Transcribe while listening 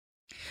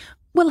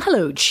Well,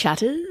 hello,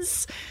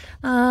 chatters.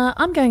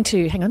 I'm going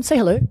to hang on, say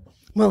hello.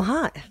 Well,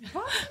 hi.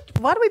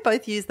 Why do we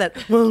both use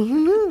that? Well,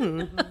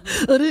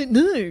 I don't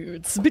know.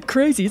 It's a bit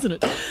crazy, isn't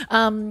it?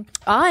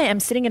 I am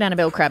sitting at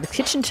Annabelle Crabb's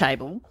kitchen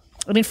table,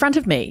 and in front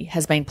of me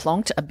has been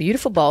plonked a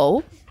beautiful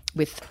bowl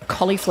with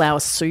cauliflower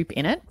soup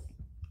in it.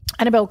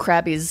 Annabelle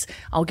Crabb is,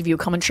 I'll give you a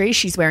commentary,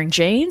 she's wearing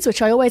jeans,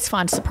 which I always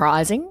find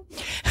surprising.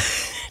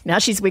 Now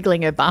she's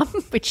wiggling her bum,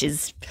 which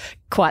is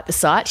quite the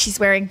sight. She's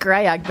wearing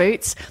grey Ugg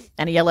boots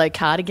and a yellow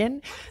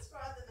cardigan.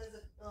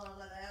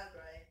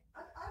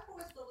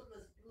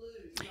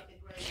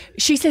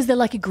 She says they're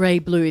like a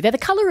grey-blue. They're the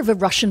colour of a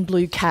Russian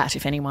blue cat,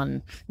 if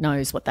anyone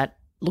knows what that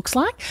looks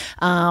like.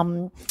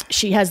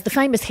 She has the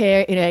famous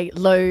hair in a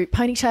low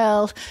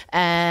ponytail,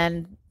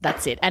 and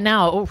that's it. And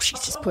now,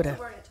 she's just put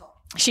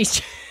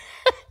she's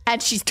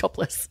and she's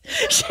topless.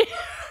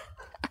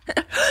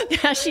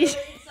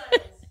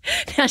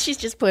 Now she's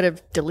just put a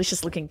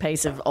delicious-looking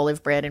piece of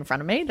olive bread in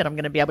front of me that I'm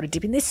going to be able to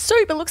dip in this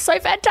soup. It looks so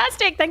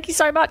fantastic. Thank you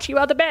so much. You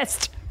are the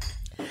best.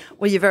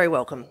 well, you're very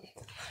welcome.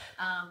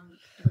 Have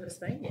I got a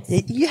spoon?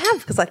 Yes. You have,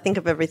 because I think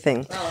of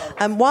everything.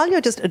 While you're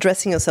just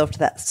addressing yourself to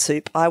that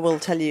soup, I will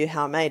tell you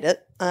how I made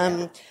it.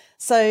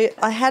 So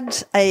I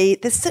had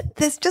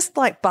there's just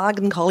like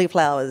bargain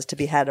cauliflowers to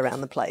be had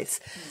around the place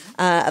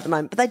at the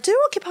moment. But they do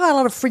occupy a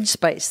lot of fridge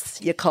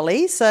space, your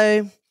collie.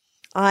 So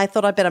I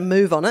thought I'd better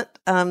move on it.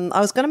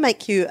 I was going to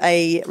make you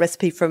a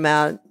recipe from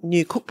our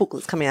new cookbook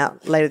that's coming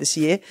out later this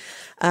year,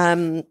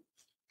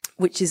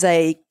 which is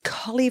a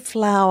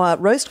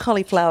roast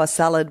cauliflower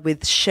salad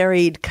with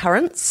sherried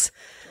currants,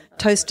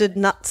 toasted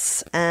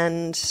nuts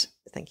and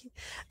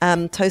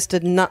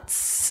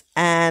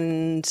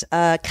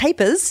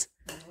capers.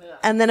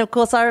 And then, of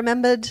course, I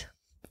remembered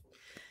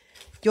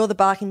you're the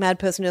barking mad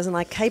person who doesn't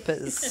like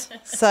capers.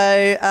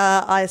 So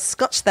I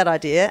scotched that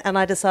idea and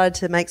I decided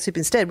to make soup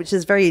instead, which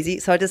is very easy.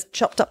 So I just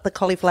chopped up the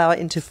cauliflower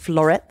into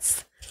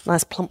florets,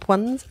 nice plump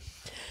ones,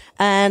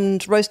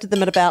 and roasted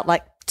them at about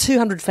like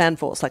 200 fan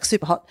force, like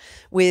super hot,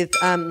 with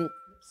a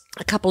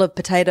couple of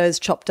potatoes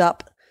chopped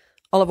up,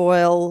 olive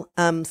oil,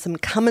 some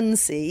cumin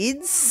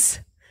seeds,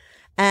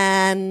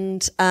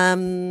 and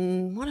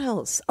what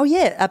else? Oh,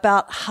 yeah,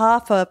 about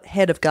half a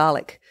head of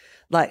garlic,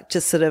 like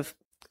just sort of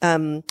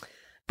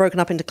broken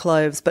up into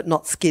cloves but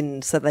not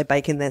skinned, so they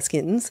bake in their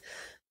skins.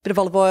 Bit of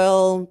olive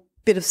oil,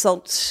 bit of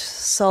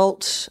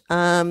salt,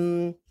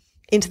 into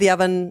the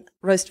oven,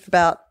 roasted for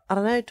about,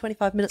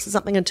 25 minutes or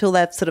something until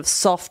they're sort of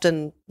soft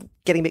and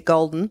getting a bit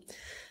golden.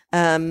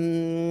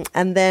 And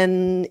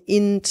then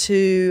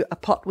into a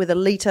pot with a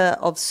litre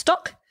of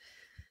stock,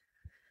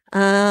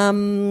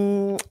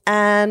 and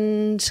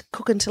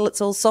cook until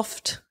it's all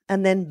soft,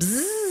 and then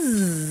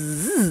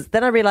bzzz.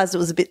 Then I realised it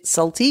was a bit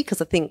salty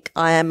because I think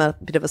I am a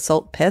bit of a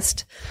salt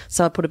pest,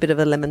 so I put a bit of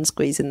a lemon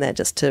squeeze in there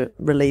just to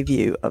relieve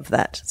you of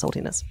that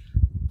saltiness.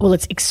 Well,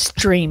 it's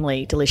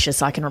extremely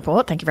delicious, I can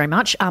report. Thank you very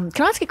much. Can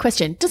I ask a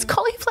question? Does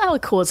cauliflower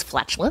cause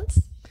flatulence?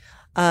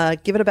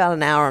 Give it about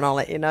an hour and I'll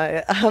let you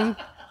know. I don't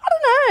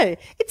know.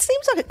 It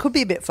seems like it could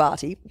be a bit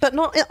farty, but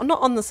not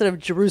on the sort of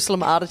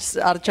Jerusalem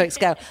artichoke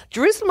scale.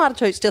 Jerusalem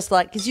artichoke's just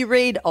like, because you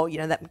read,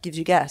 that gives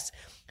you gas.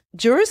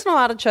 Jerusalem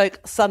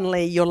artichoke,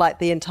 suddenly you're like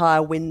the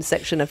entire wind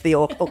section of the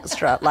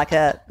orchestra, like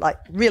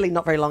really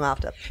not very long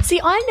after. See,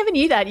 I never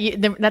knew that.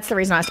 That's the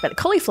reason I asked about the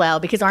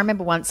cauliflower, because I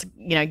remember once,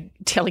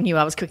 telling you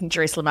I was cooking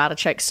Jerusalem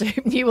artichoke soup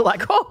and you were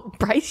like, oh,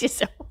 brace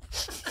yourself.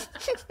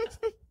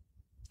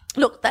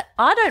 Look,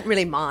 I don't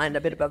really mind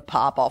a bit of a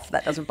palp off.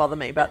 That doesn't bother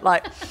me. But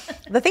like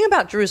the thing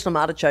about Jerusalem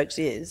artichokes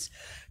is,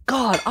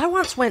 God, I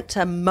once went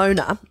to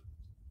Mona,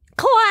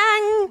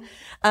 clang,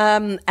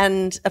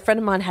 and a friend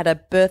of mine had a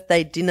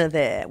birthday dinner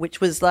there,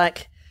 which was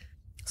like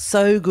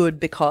so good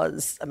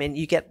because,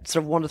 you get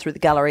sort of wander through the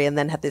gallery and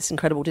then have this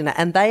incredible dinner.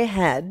 And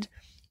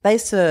they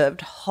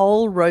served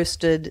whole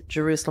roasted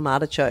Jerusalem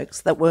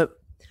artichokes that were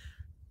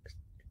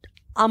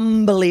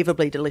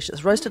unbelievably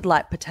delicious, roasted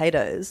like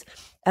potatoes.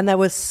 And they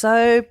were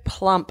so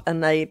plump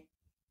and they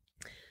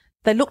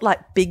look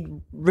like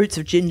big roots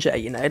of ginger,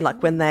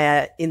 like when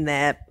they're in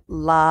their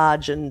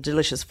large and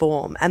delicious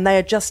form. And they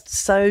are just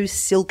so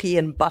silky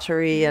and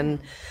buttery and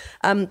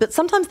but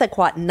sometimes they're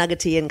quite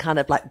nuggety and kind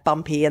of like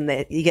bumpy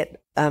and you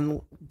get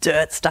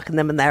dirt stuck in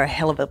them and they're a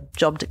hell of a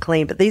job to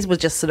clean. But these were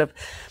just sort of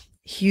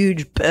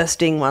huge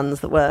bursting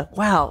ones that were,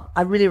 wow,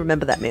 I really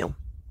remember that meal.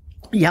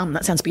 Yum,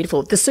 that sounds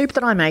beautiful. The soup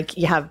that I make,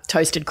 you have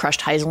toasted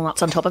crushed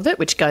hazelnuts on top of it,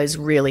 which goes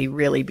really,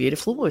 really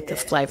beautiful with the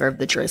flavour of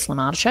the Jerusalem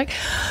artichoke.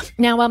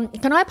 Now,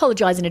 can I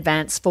apologise in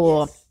advance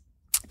for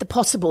the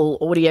possible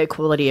audio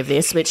quality of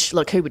this, which,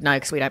 look, who would know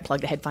because we don't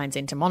plug the headphones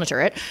in to monitor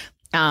it.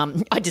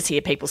 I just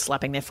hear people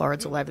slapping their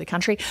foreheads all over the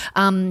country.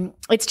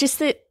 It's just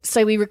that,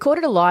 so we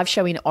recorded a live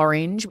show in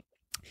Orange.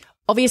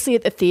 Obviously,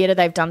 at the theatre,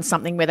 they've done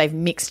something where they've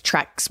mixed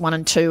tracks 1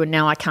 and 2, and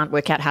now I can't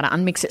work out how to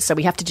unmix it. So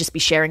we have to just be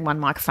sharing one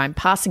microphone,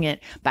 passing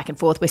it back and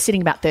forth. We're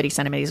sitting about 30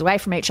 centimetres away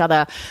from each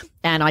other,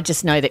 and I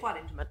just know that Quite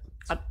intimate.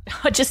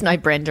 I just know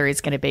Brenda is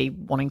going to be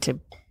wanting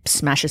to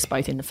smash us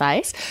both in the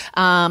face.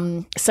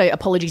 So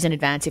apologies in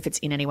advance if it's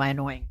in any way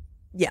annoying.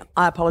 Yeah,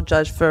 I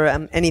apologise for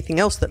anything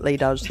else that Lee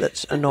does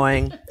that's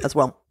annoying as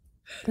well.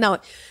 Now,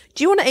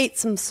 do you want to eat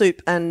some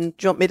soup and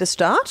do you want me to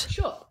start?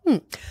 Sure.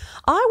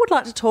 I would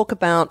like to talk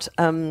about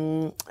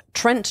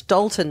Trent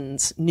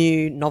Dalton's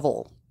new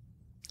novel.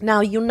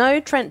 Now, you'll know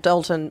Trent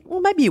Dalton, well,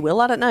 maybe you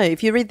will, I don't know.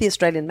 If you read The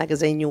Australian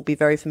Magazine, you'll be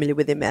very familiar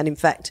with him. And in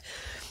fact,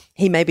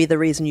 he may be the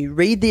reason you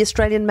read The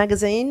Australian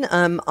Magazine.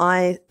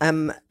 I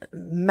am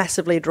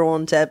massively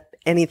drawn to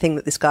anything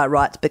that this guy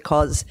writes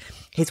because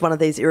he's one of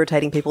these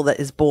irritating people that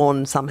is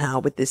born somehow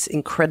with this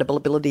incredible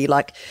ability.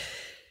 Like,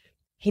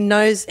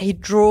 he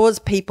draws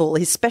people.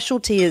 His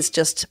specialty is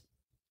just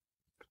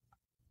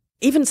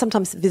even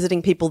sometimes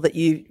visiting people that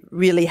you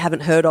really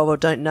haven't heard of or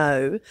don't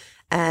know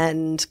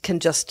and can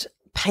just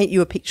paint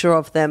you a picture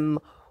of them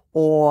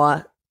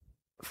or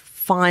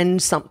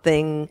find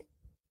something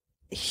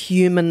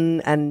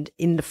human and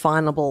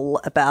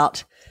indefinable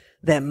about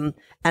them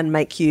and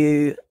make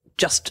you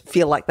just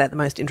feel like they're the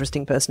most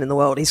interesting person in the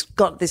world. He's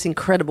got this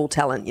incredible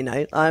talent, you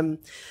know.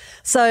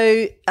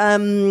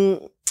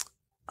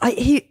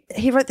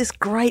 He wrote this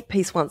great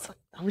piece once.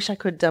 I wish I'd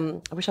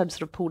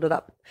sort of pulled it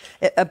up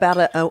about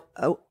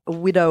a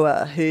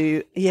widower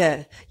who,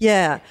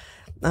 yeah.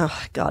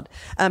 Oh God.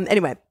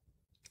 Anyway,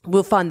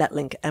 we'll find that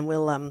link and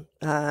we'll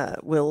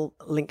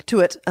link to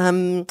it.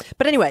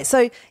 But anyway,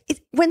 so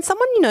when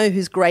someone you know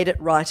who's great at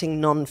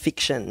writing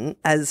non-fiction,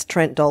 as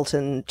Trent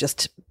Dalton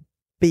just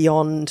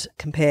beyond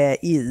compare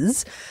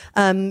is,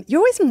 you're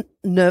always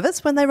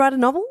nervous when they write a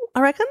novel,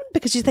 I reckon,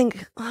 because you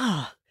think,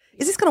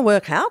 is this going to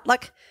work out?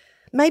 Like,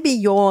 maybe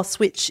your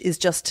switch is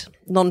just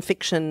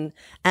non-fiction,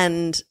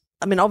 and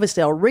I mean,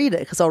 obviously I'll read it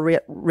because I'll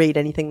read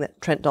anything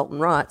that Trent Dalton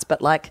writes,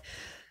 but like,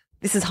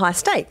 this is high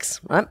stakes,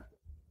 right?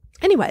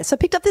 Anyway, so I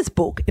picked up this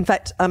book. In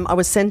fact, I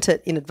was sent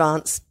it in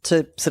advance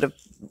to sort of,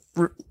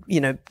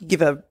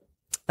 give an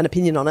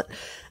opinion on it.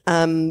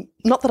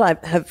 Not that I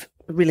have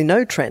really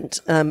know Trent,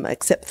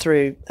 except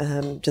through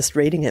just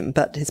reading him,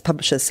 but his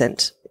publisher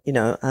sent,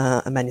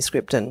 a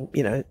manuscript and,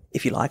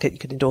 if you like it, you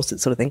could endorse it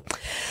sort of thing.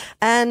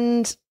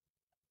 And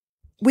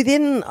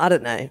within, I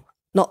don't know,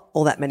 not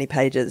all that many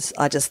pages,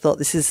 I just thought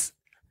this is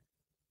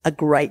a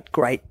great,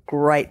 great,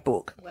 great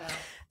book. Wow.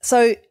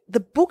 So the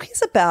book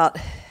is about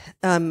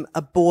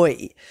a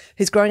boy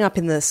who's growing up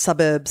in the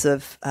suburbs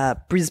of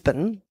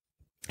Brisbane.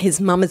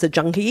 His mum is a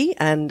junkie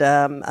and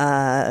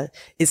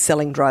is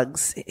selling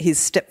drugs. His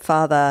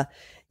stepfather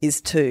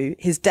is too.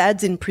 His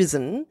dad's in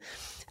prison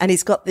and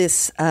he's got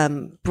this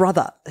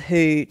brother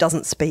who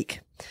doesn't speak.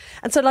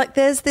 And so, like,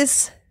 there's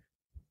this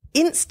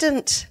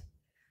instant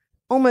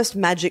almost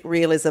magic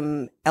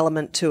realism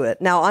element to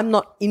it. Now, I'm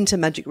not into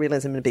magic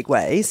realism in a big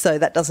way, so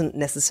that doesn't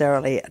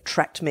necessarily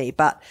attract me,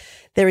 but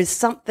there is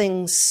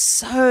something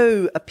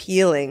so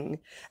appealing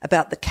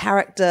about the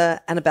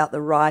character and about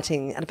the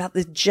writing and about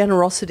the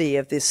generosity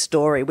of this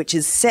story, which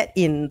is set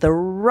in the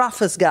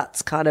rough as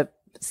guts kind of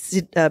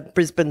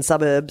Brisbane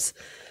suburbs.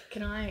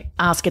 Can I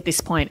ask at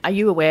this point, are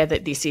you aware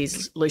that this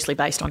is loosely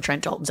based on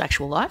Trent Dalton's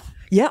actual life?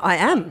 Yeah, I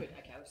am.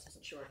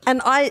 And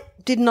I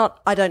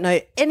don't know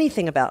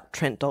anything about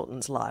Trent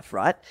Dalton's life,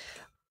 right?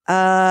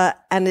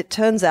 And it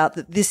turns out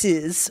that this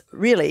is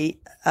really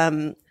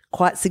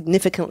quite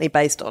significantly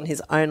based on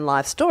his own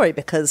life story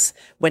because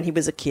when he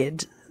was a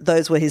kid,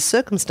 those were his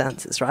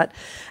circumstances, right?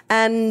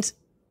 And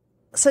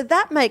so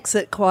that makes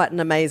it quite an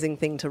amazing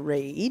thing to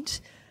read.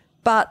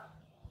 But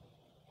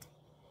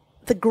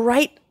the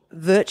great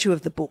virtue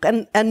of the book,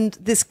 and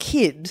this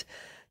kid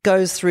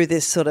goes through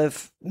this sort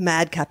of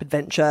madcap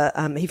adventure.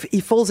 He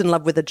falls in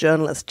love with a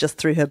journalist just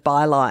through her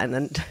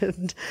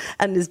byline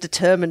and is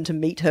determined to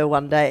meet her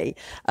one day.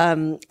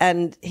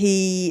 And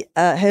his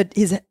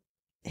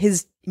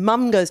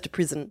mum goes to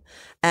prison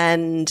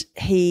and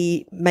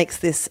he makes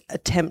this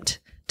attempt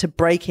to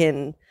break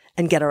in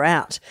and get her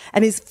out.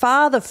 And his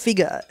father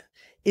figure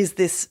is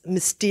this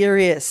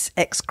mysterious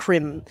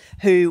ex-crim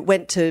who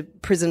went to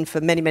prison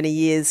for many, many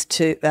years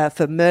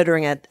for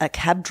murdering a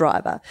cab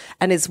driver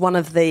and is one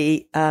of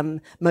the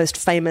most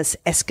famous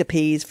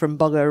escapees from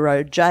Boggo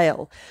Road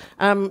Jail.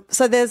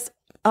 So there's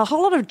a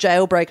whole lot of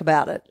jailbreak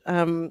about it.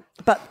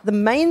 But the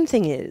main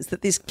thing is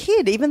that this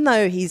kid, even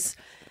though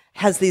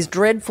has these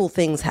dreadful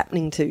things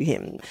happening to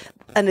him,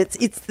 and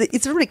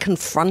it's a really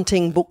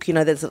confronting book.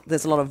 There's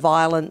a lot of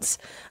violence,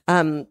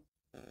 but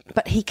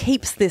he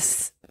keeps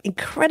this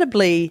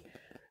incredibly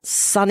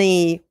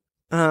sunny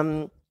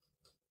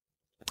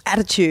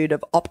attitude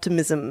of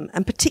optimism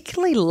and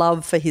particularly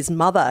love for his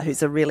mother,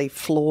 who's a really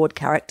flawed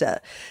character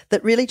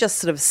that really just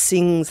sort of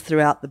sings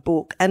throughout the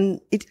book.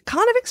 And it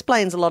kind of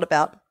explains a lot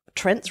about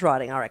Trent's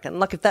writing, I reckon.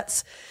 Like if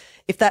that's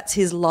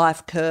his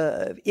life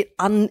curve,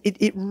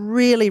 it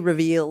really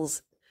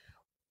reveals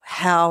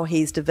how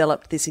he's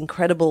developed this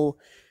incredible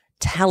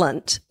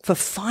talent for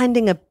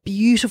finding a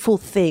beautiful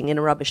thing in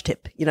a rubbish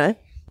tip,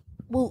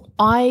 Well,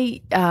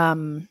 I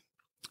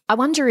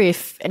wonder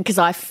if, and because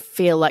I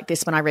feel like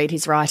this when I read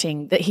his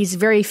writing, that he's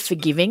very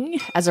forgiving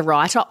as a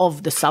writer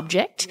of the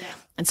subject. Yeah.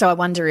 And so I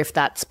wonder if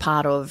that's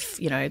part of,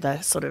 the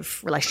sort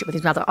of relationship with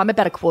his mother. I'm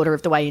about a quarter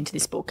of the way into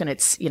this book and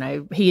it's,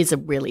 he is a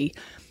really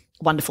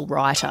wonderful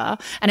writer.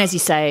 And as you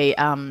say,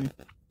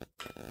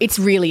 it's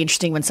really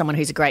interesting when someone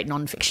who's a great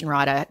nonfiction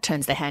writer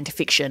turns their hand to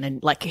fiction,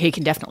 and like he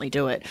can definitely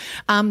do it.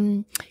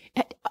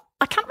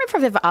 I can't remember if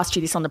I've ever asked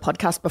you this on the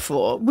podcast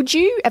before. Would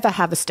you ever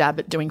have a stab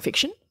at doing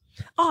fiction?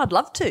 Oh, I'd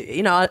love to.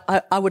 You know,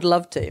 I would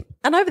love to.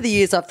 And over the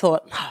years, I've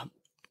thought,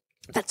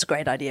 that's a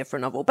great idea for a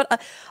novel. But I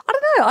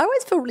don't know. I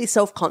always feel really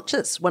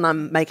self-conscious when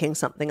I'm making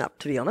something up,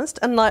 to be honest.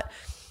 And like,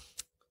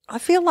 I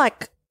feel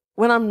like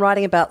when I'm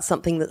writing about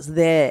something that's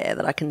there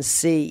that I can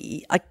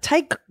see, I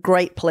take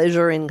great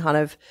pleasure in kind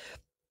of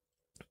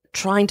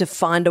trying to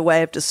find a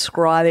way of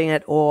describing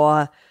it,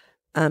 or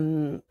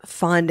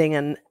finding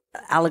an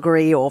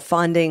allegory, or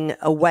finding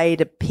a way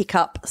to pick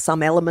up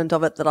some element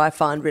of it that I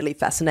find really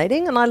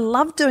fascinating. And I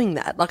love doing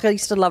that. Like I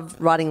used to love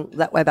writing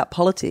that way about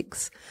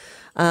politics.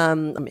 I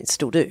mean,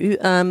 still do.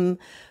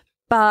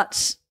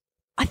 But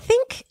I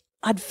think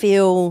I'd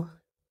feel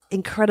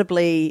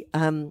incredibly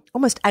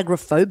almost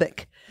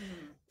agoraphobic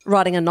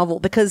writing a novel,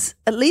 because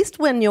at least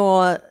when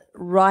you're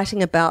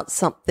writing about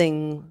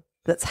something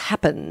that's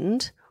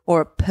happened, or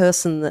a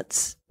person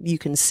that you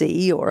can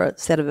see, or a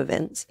set of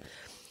events,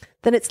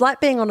 then it's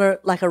like being on a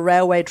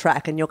railway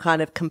track, and you're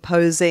kind of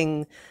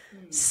composing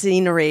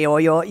scenery,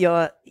 or you're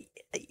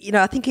you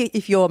know, I think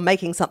if you're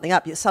making something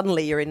up,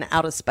 you're in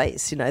outer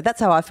space. You know, that's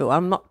how I feel.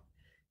 I'm not.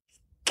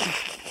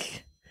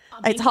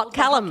 It's Hot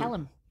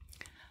Callum.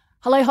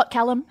 Hello, Hot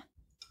Callum.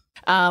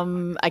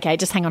 Okay,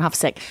 just hang on half a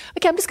sec.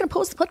 Okay, I'm just going to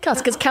pause the podcast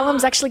because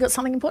Callum's actually got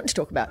something important to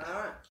talk about.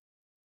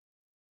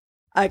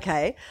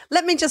 Okay,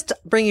 let me just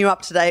bring you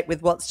up to date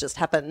with what's just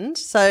happened.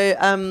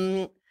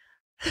 So,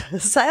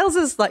 Sales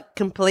has like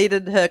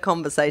completed her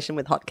conversation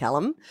with Hot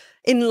Callum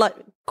in like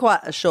quite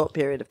a short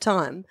period of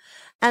time.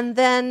 And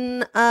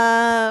then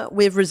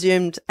we've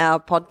resumed our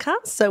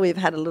podcast. So we've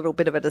had a little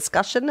bit of a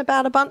discussion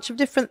about a bunch of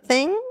different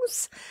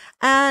things.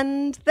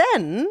 And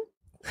then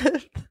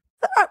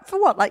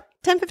for what, like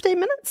 10, 15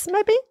 minutes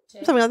maybe?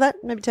 10. Something like that,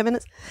 maybe 10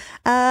 minutes.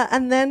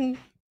 And then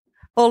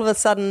all of a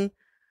sudden,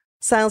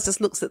 Sales just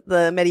looks at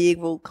the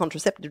medieval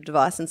contraceptive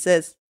device and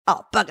says,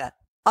 oh, bugger,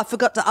 I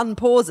forgot to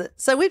unpause it.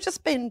 So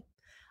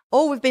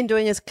all we've been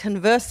doing is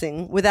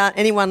conversing without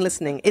anyone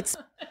listening. It's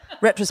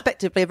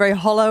retrospectively a very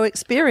hollow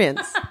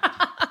experience.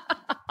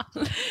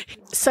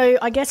 So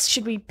I guess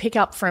should we pick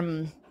up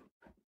from,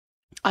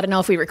 I don't know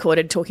if we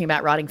recorded talking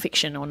about writing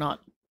fiction or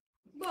not.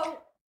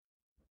 Well,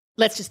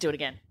 let's just do it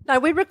again. No,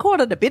 we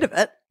recorded a bit of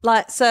it.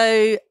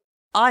 So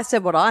I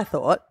said what I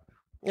thought.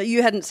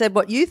 You hadn't said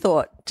what you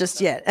thought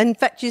just yet. In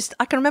fact,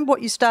 I can remember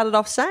what you started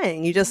off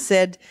saying. You just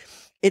said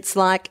it's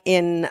like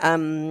in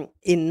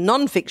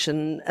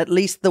nonfiction, at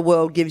least the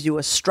world gives you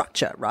a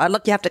structure, right?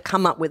 Like you have to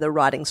come up with a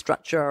writing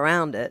structure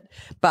around it,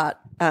 but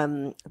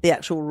the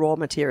actual raw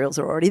materials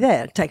are already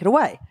there. Take it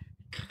away.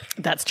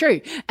 That's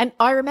true. And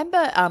I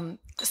remember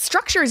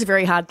structure is a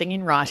very hard thing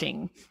in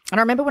writing. And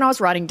I remember when I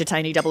was writing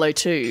Detainee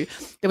 002,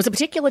 there was a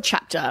particular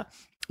chapter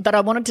that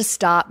I wanted to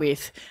start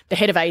with the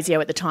head of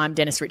ASIO at the time,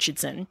 Dennis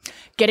Richardson,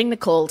 getting the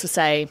call to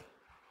say,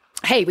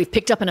 hey, we've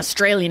picked up an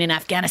Australian in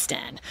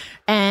Afghanistan.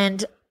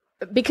 And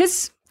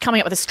because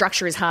coming up with a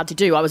structure is hard to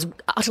do, I was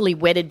utterly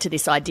wedded to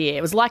this idea.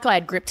 It was like I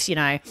had gripped,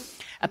 a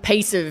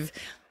piece of,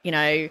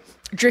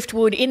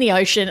 driftwood in the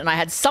ocean, and I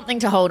had something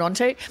to hold on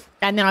to.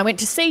 And then I went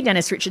to see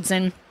Dennis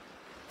Richardson,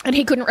 and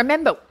he couldn't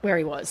remember where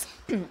he was.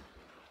 And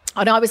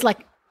I was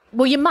like,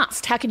 well, you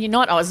must. How can you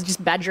not? I was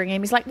just badgering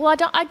him. He's like, well,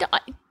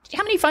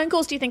 how many phone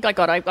calls do you think I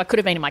got? I could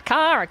have been in my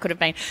car. I could have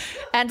been.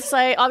 And so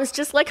I was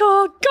just like,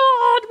 oh,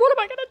 God, what am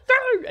I going to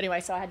do? Anyway,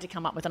 so I had to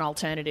come up with an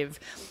alternative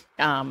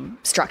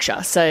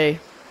structure. So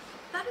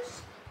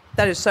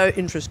that is so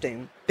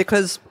interesting,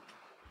 because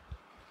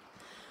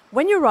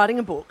when you're writing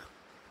a book,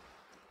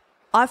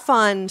 I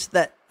find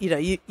that,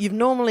 you've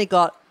normally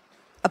got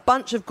a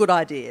bunch of good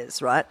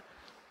ideas, right?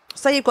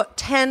 Say you've got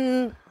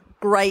 10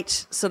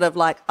 great sort of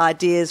like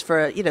ideas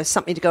for,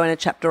 something to go in a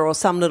chapter, or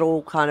some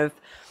little kind of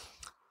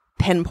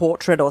pen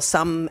portrait or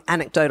some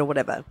anecdote or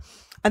whatever.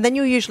 And then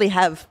you'll usually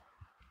have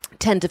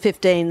 10 to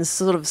 15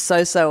 sort of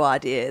so-so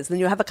ideas. Then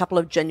you'll have a couple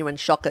of genuine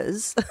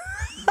shockers.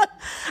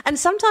 And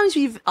sometimes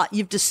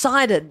you've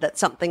decided that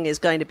something is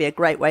going to be a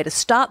great way to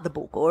start the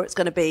book, or it's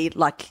going to be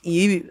like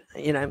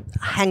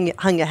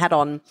hung your hat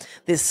on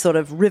this sort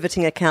of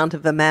riveting account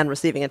of a man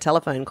receiving a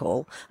telephone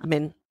call. I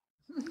mean,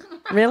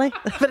 really?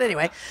 But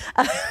anyway,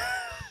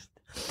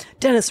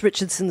 Dennis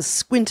Richardson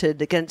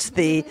squinted against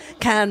the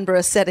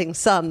Canberra setting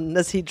sun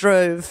as he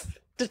drove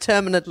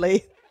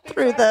determinedly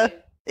through the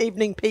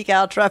evening peak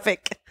hour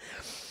traffic.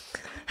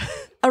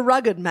 A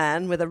rugged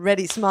man with a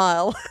ready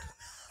smile.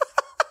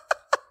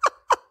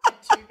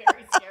 Two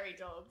very scary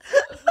dogs.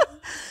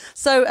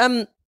 So,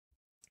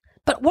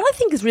 but what I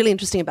think is really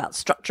interesting about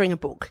structuring a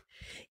book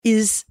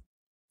is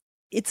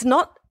it's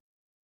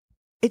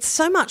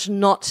so much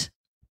not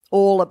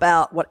all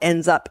about what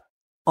ends up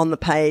on the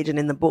page and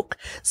in the book,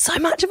 so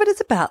much of it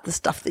is about the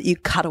stuff that you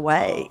cut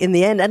away in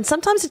the end. And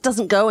sometimes it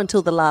doesn't go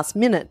until the last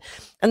minute.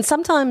 And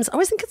sometimes I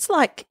always think it's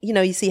like,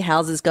 you see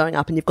houses going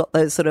up and you've got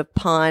those sort of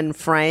pine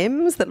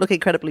frames that look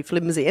incredibly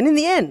flimsy. And in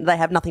the end, they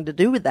have nothing to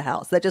do with the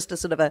house. They're just a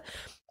sort of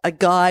a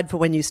guide for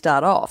when you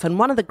start off. And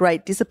one of the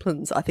great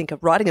disciplines, I think,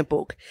 of writing a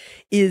book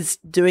is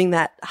doing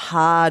that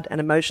hard and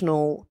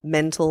emotional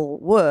mental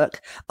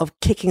work of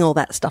kicking all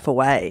that stuff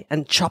away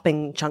and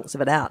chopping chunks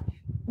of it out.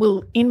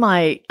 Well, in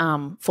my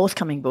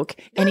forthcoming book,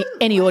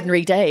 Any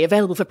Ordinary Day,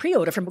 available for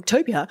pre-order from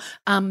Booktopia,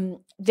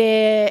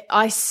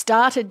 I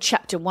started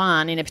chapter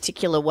 1 in a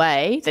particular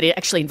way that it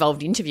actually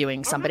involved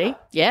interviewing somebody.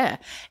 Yeah.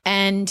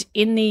 And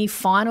in the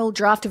final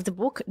draft of the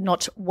book,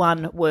 not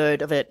one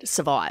word of it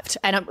survived.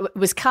 And it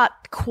was cut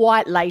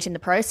quite late in the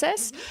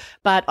process,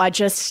 but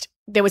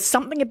there was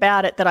something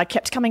about it that I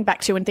kept coming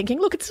back to and thinking,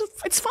 look,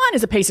 it's fine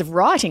as a piece of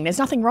writing. There's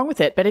nothing wrong with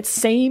it. But it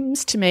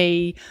seems to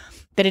me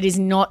that it is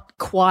not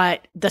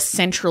quite the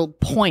central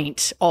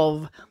point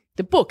of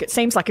the book. It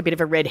seems like a bit of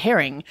a red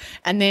herring.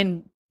 And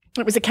then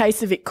it was a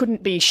case of it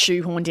couldn't be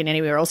shoehorned in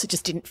anywhere else. It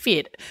just didn't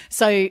fit.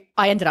 So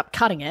I ended up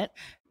cutting it.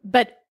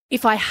 But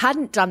if I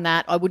hadn't done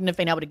that, I wouldn't have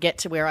been able to get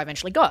to where I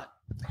eventually got.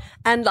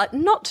 And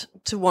not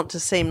to want to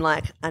seem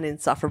like an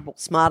insufferable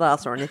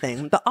smartass or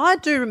anything, but I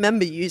do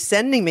remember you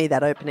sending me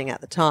that opening at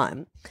the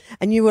time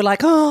and you were like,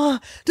 oh,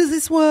 does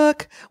this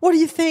work? What do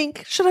you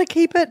think? Should I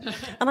keep it?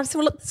 And I said,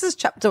 well, look, this is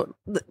chapter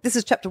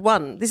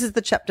 1. This is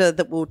the chapter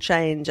that will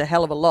change a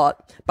hell of a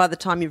lot. By the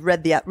time you've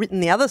written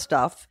the other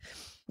stuff,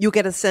 you'll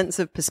get a sense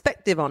of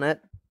perspective on it.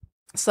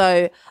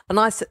 So, and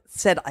I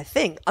said, I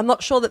think, I'm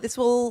not sure that this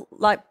will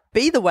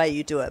be the way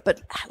you do it,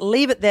 but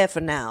leave it there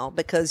for now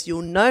because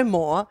you'll know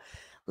more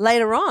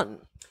later on.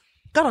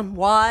 God, I'm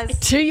wise.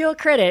 To your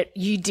credit,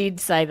 you did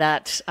say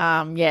that.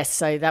 Yes,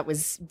 so that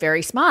was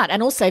very smart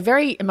and also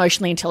very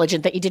emotionally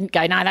intelligent that you didn't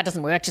go, no, that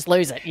doesn't work, just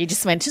lose it. You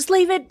just went, just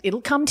leave it.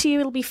 It'll come to you.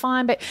 It'll be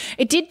fine. But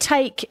it did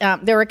take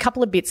there were a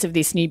couple of bits of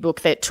this new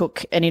book that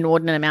took an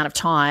inordinate amount of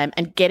time,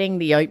 and getting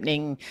the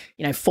opening,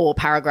 4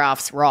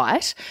 paragraphs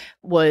right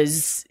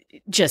was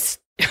just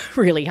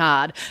really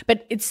hard.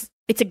 But it's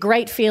a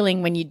great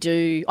feeling when you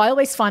do. I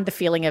always find the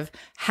feeling of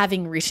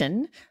having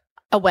written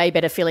a way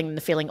better feeling than the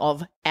feeling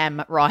of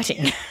am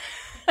writing.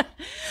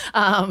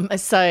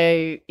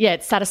 So, yeah,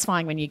 it's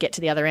satisfying when you get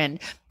to the other end.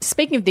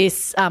 Speaking of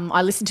this,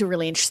 I listened to a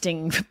really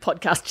interesting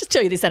podcast. Just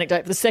tell you this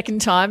anecdote for the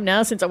second time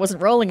now since I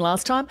wasn't rolling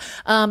last time.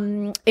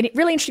 A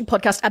really interesting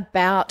podcast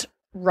about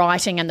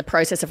writing and the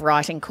process of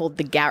writing called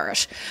The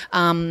Garret.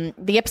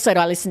 The episode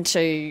I listened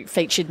to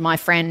featured my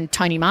friend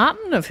Tony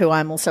Martin, of who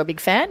I'm also a big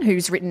fan,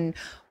 who's written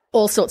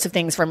all sorts of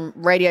things from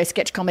radio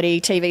sketch comedy,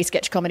 TV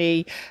sketch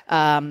comedy,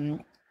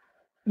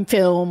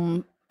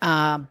 film,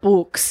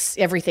 books,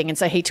 everything. And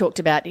so he talked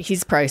about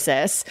his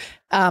process.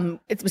 I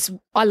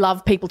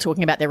love people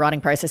talking about their writing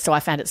process, so I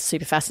found it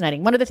super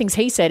fascinating. One of the things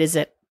he said is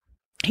that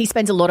he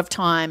spends a lot of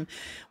time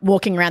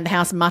walking around the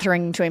house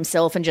muttering to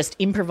himself and just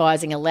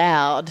improvising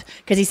aloud,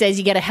 because he says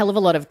you get a hell of a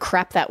lot of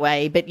crap that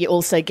way, but you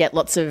also get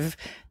lots of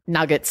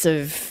nuggets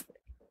of,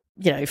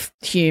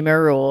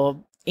 humour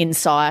or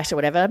insight or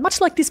whatever,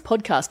 much like this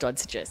podcast, I'd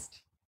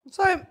suggest.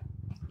 So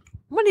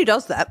when he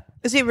does that,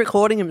 is he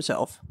recording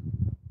himself?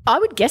 I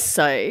would guess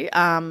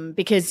so,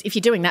 because if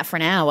you're doing that for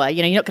an hour,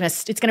 you're not going to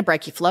 – it's going to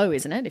break your flow,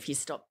 isn't it, if you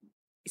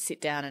sit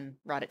down and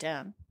write it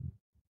down.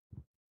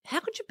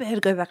 How could you bear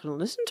to go back and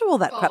listen to all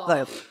that crap,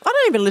 though? I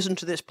don't even listen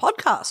to this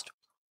podcast.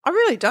 I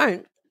really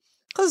don't,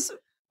 because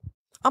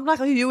I'm like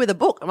you with a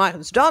book. I'm like,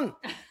 it's done.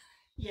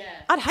 Yeah.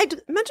 I'd hate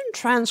to – imagine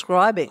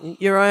transcribing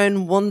your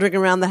own wandering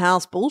around the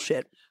house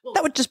bullshit.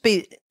 That would just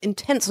be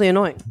intensely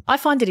annoying. I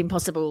find it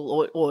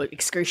impossible or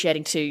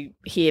excruciating to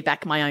hear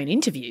back my own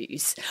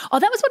interviews. Oh,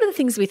 that was one of the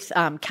things with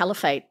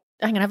Caliphate.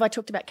 Hang on, have I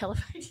talked about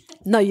Caliphate?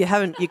 No, you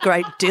haven't, you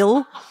great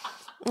dill.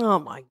 Oh,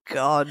 my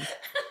God.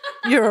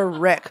 You're a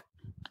wreck.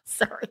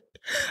 Sorry.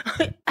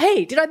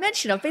 Hey, did I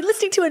mention I've been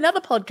listening to another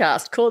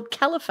podcast called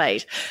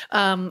Caliphate,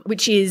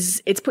 which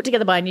it's put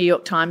together by a New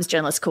York Times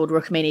journalist called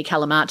Rukmini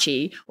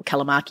Callimachi, or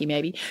Callimachi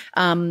maybe,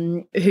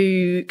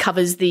 who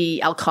covers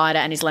the Al-Qaeda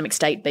and Islamic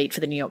State beat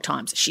for the New York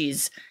Times.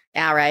 She's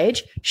our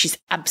age. She's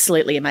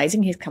absolutely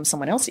amazing. Here comes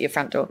someone else at your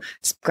front door.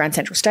 It's Grand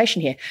Central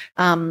Station here.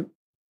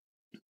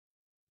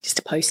 Just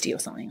a postie or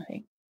something, I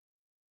think.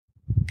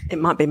 It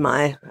might be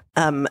my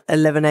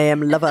 11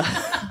 a.m. lover.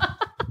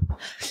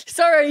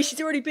 Sorry, she's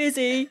already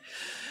busy.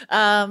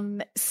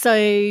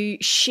 So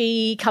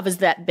she covers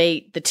that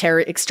beat,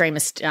 the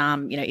extremist,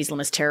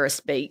 Islamist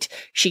terrorist beat.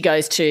 She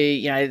goes to,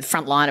 the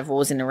front line of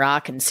wars in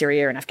Iraq and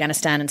Syria and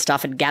Afghanistan and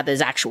stuff, and gathers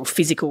actual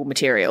physical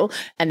material.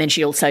 And then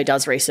she also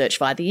does research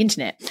via the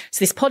internet. So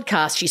this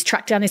podcast, she's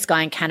tracked down this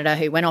guy in Canada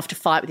who went off to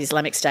fight with the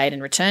Islamic State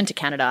and returned to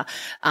Canada.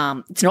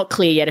 It's not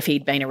clear yet if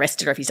he'd been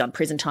arrested or if he's done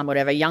prison time,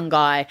 whatever, young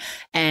guy.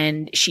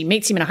 And she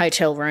meets him in a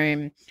hotel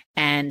room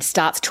and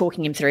starts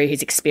talking him through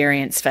his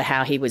experience for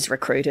how he was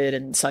recruited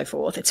and so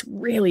forth. It's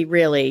really,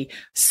 really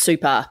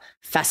super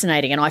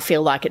fascinating. And I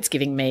feel like it's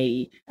giving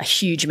me a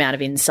huge amount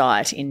of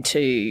insight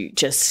into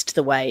just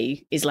the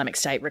way Islamic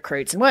State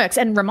recruits and works,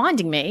 and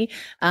reminding me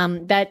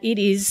that it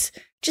is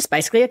just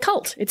basically a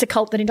cult. It's a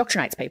cult that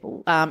indoctrinates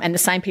people, and the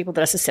same people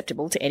that are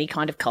susceptible to any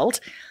kind of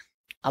cult,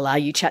 a la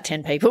you chat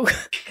 10 people,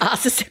 are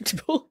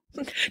susceptible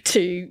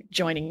to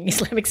joining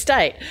Islamic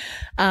State.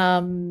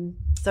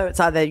 So it's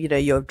either,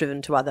 you're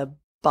driven to either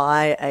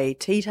buy a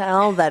tea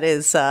towel that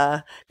is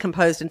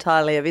composed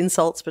entirely of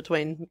insults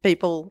between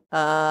people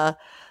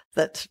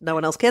that no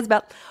one else cares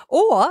about,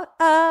 or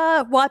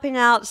wiping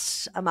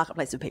out a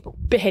marketplace of people.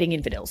 Beheading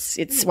infidels.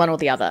 It's one or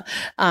the other.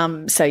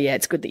 So, yeah,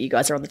 it's good that you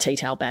guys are on the tea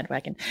towel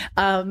bandwagon.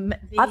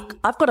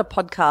 I've got a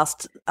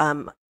podcast.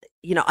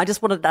 I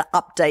just wanted to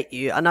update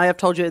you. I know I've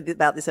told you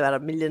about this about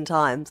 1 million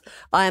times.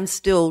 I am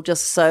still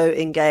just so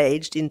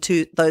engaged in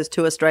those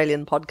two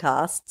Australian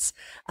podcasts,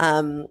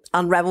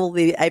 Unravel,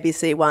 the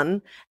ABC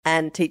one,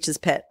 and Teacher's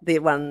Pet, the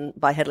one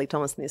by Hedley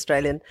Thomas and the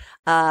Australian.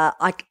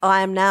 I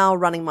am now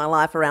running my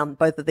life around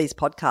both of these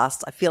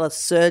podcasts. I feel a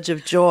surge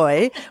of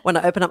joy when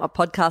I open up a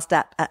podcast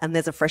app and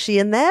there's a freshie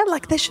in there.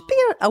 Like, there should be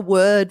a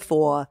word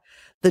for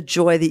the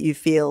joy that you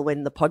feel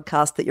when the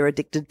podcast that you're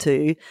addicted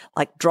to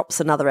drops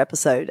another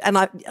episode. And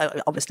I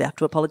obviously have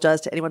to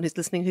apologize to anyone who's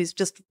listening who's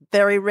just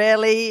very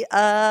rarely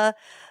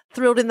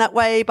thrilled in that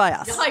way by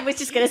us. I was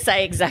just going to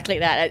say exactly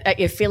that.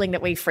 You're feeling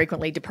that we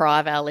frequently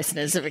deprive our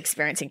listeners of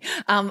experiencing.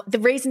 The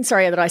reason,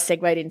 that I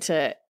segued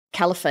into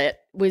Caliphate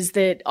was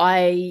that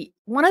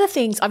one of the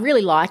things, I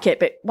really like it,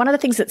 but one of the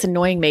things that's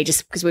annoying me,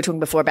 just because we were talking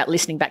before about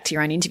listening back to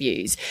your own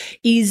interviews,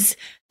 is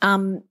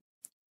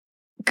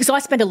because I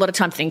spend a lot of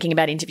time thinking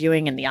about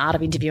interviewing and the art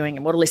of interviewing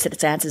and what elicits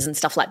its answers and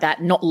stuff like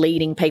that, not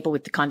leading people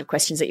with the kind of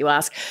questions that you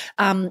ask.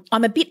 I'm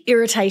a bit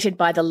irritated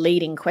by the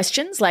leading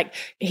questions. Like,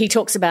 he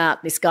talks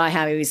about this guy,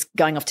 how he was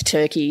going off to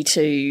Turkey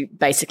to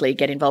basically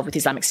get involved with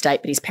Islamic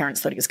State, but his parents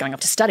thought he was going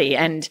off to study.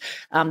 And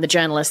the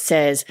journalist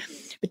says,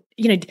 but,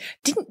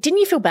 didn't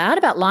you feel bad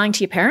about lying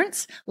to your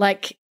parents?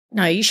 Like,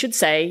 no, you should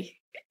say,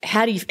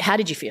 how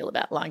did you feel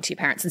about lying to your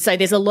parents? And so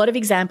there's a lot of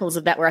examples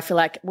of that where I feel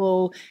like,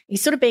 well,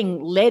 he's sort of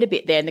being led a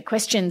bit there and the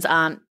questions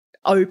aren't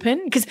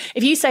open. Because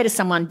if you say to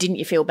someone, didn't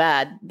you feel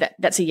bad,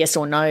 that's a yes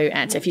or no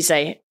answer. If you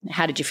say,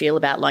 how did you feel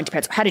about lying to your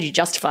parents? How did you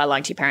justify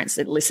lying to your parents?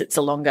 It elicits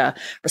a longer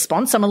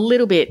response. So I'm a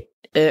little bit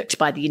irked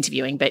by the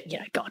interviewing, but,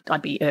 God,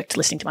 I'd be irked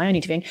listening to my own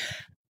interviewing.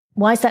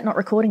 Why is that not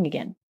recording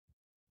again?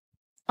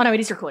 Oh, no, it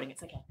is recording.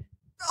 It's okay.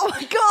 Oh,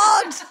 my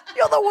God.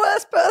 You're the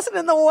worst person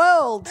in the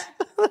world.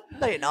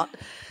 No, you're not.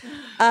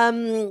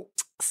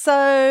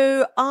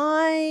 So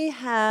I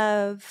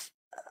have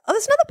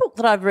there's another book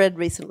that I've read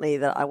recently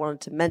that I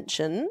wanted to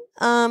mention,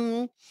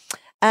 and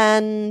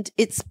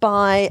it's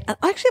by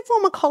actually a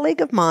former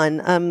colleague of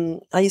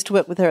mine. I used to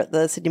work with her at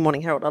the Sydney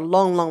Morning Herald a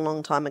long, long,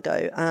 long time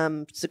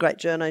ago. She's a great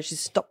journo. She's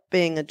stopped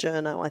being a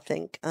journo, I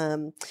think,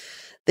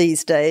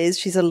 these days.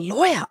 She's a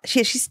lawyer.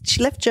 She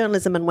left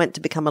journalism and went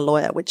to become a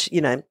lawyer, which,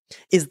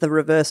 is the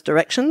reverse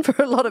direction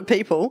for a lot of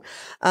people.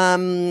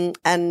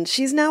 And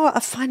she's now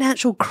a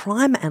financial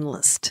crime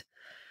analyst.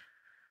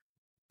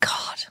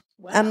 God.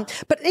 Wow.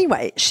 But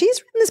anyway,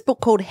 she's written this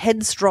book called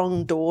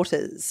Headstrong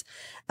Daughters,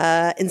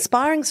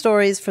 inspiring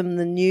stories from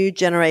the new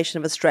generation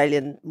of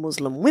Australian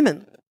Muslim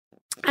women.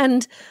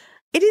 And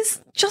it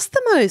is just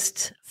the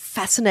most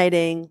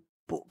fascinating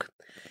book.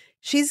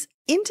 She's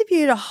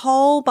interviewed a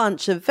whole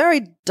bunch of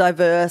very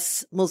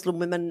diverse Muslim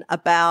women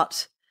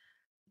about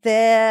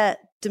their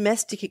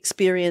domestic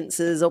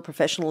experiences or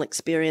professional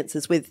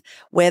experiences with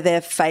where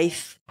their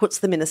faith puts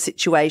them in a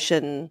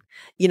situation,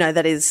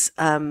 that is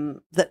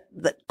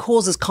that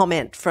causes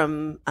comment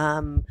from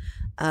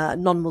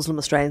non-Muslim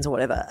Australians or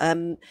whatever.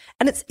 And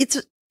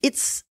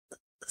it's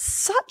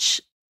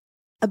such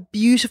a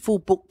beautiful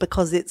book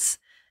because it's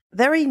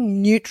very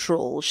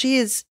neutral. She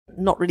is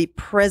not really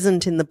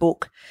present in the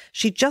book.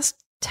 She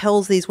just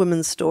tells these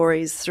women's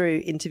stories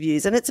through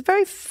interviews, and it's a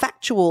very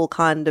factual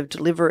kind of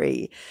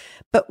delivery.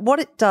 But what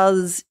it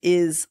does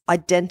is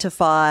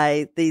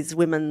identify these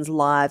women's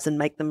lives and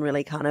make them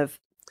really kind of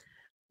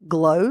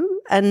glow,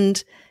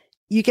 and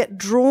you get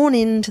drawn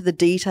into the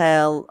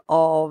detail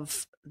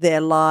of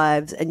their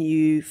lives and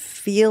you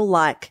feel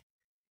like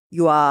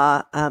you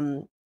are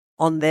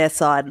on their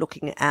side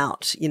looking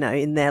out,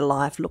 in their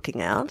life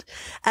looking out.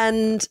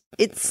 And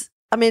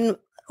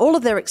all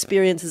of their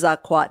experiences are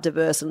quite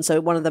diverse. And so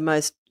one of the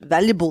most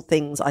valuable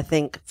things, I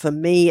think, for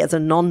me as a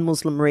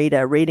non-Muslim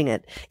reader reading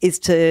it is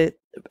to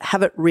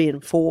have it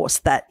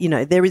reinforced that,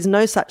 there is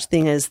no such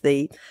thing as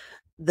the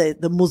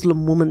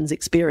Muslim woman's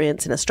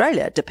experience in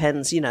Australia. It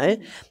depends,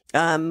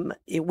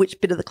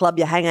 which bit of the club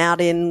you hang out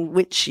in,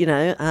 which,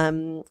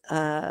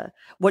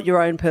 what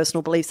your own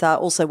personal beliefs are,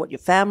 also what your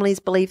family's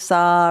beliefs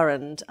are,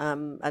 and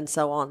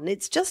so on.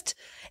 It's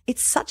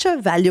such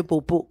a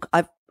valuable book.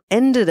 I've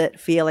ended it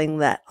feeling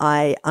that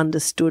I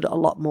understood a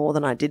lot more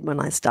than I did when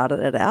I started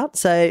it out.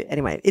 So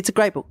anyway, it's a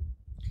great book.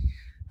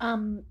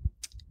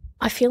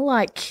 I feel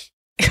like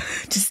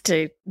just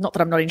to, not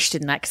that I'm not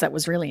interested in that because that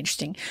was really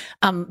interesting,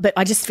 but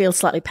I just feel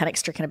slightly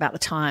panic-stricken about the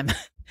time.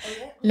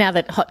 Now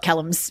that Hot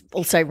Callum's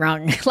also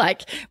rung,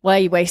 like, why are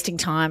you wasting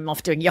time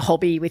off doing your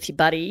hobby with your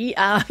buddy?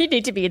 You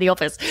need to be in the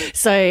office.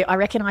 So I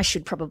reckon I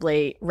should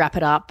probably wrap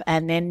it up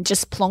and then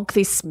just plonk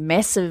this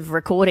mess of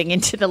recording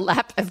into the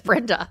lap of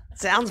Brenda.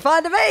 Sounds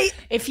fine to me.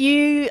 If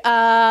you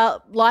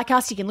like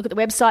us, you can look at the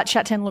website,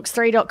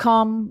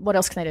 chat10looks3.com. What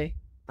else can they do?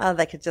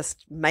 They could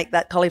just make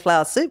that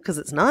cauliflower soup because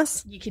it's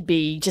nice. You could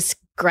be just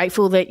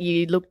grateful that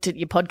you looked at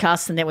your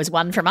podcast and there was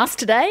one from us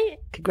today.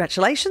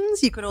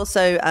 Congratulations. You could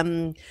also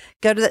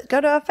go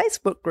to our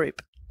Facebook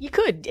group. You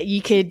could.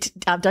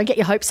 Don't get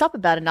your hopes up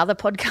about another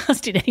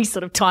podcast in any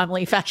sort of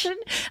timely fashion.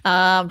 We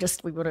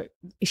want to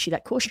issue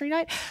that cautionary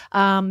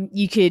note.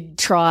 You could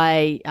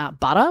try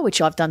butter, which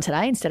I've done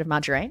today instead of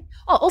margarine.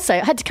 Oh, also,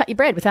 I had to cut your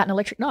bread without an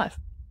electric knife.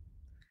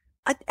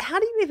 How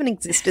do you even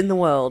exist in the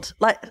world?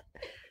 Like,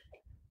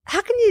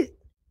 how can you...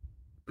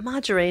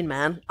 Margarine,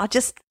 man.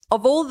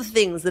 Of all the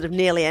things that have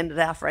nearly ended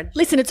our friendship.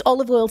 Listen, it's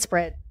olive oil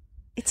spread.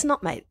 It's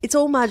not, mate. It's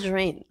all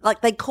margarine.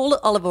 Like, they call it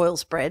olive oil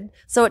spread,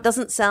 so it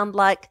doesn't sound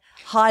like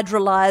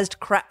hydrolyzed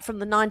crap from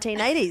the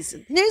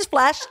 1980s.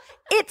 Newsflash,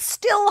 it's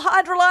still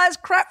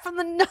hydrolyzed crap from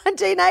the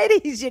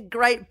 1980s, you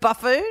great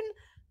buffoon.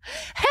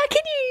 How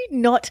can you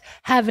not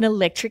have an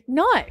electric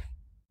knife?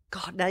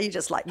 God, now you're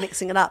just like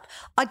mixing it up.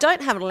 I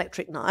don't have an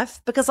electric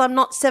knife because I'm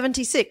not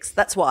 76.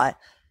 That's why.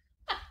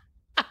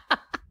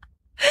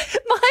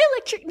 My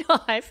electric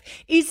knife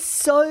is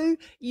so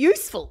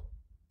useful.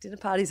 Dinner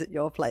parties at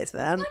your place,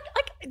 man.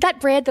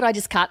 That bread that I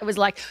just cut, it was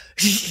like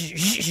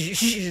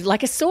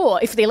like a saw.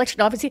 If the electric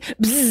knife was here,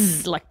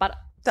 bzzz, like butter.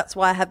 That's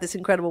why I have this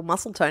incredible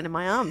muscle tone in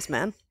my arms,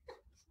 man.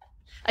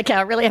 Okay,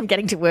 I really am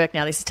getting to work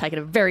now. This is taking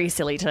a very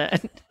silly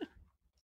turn.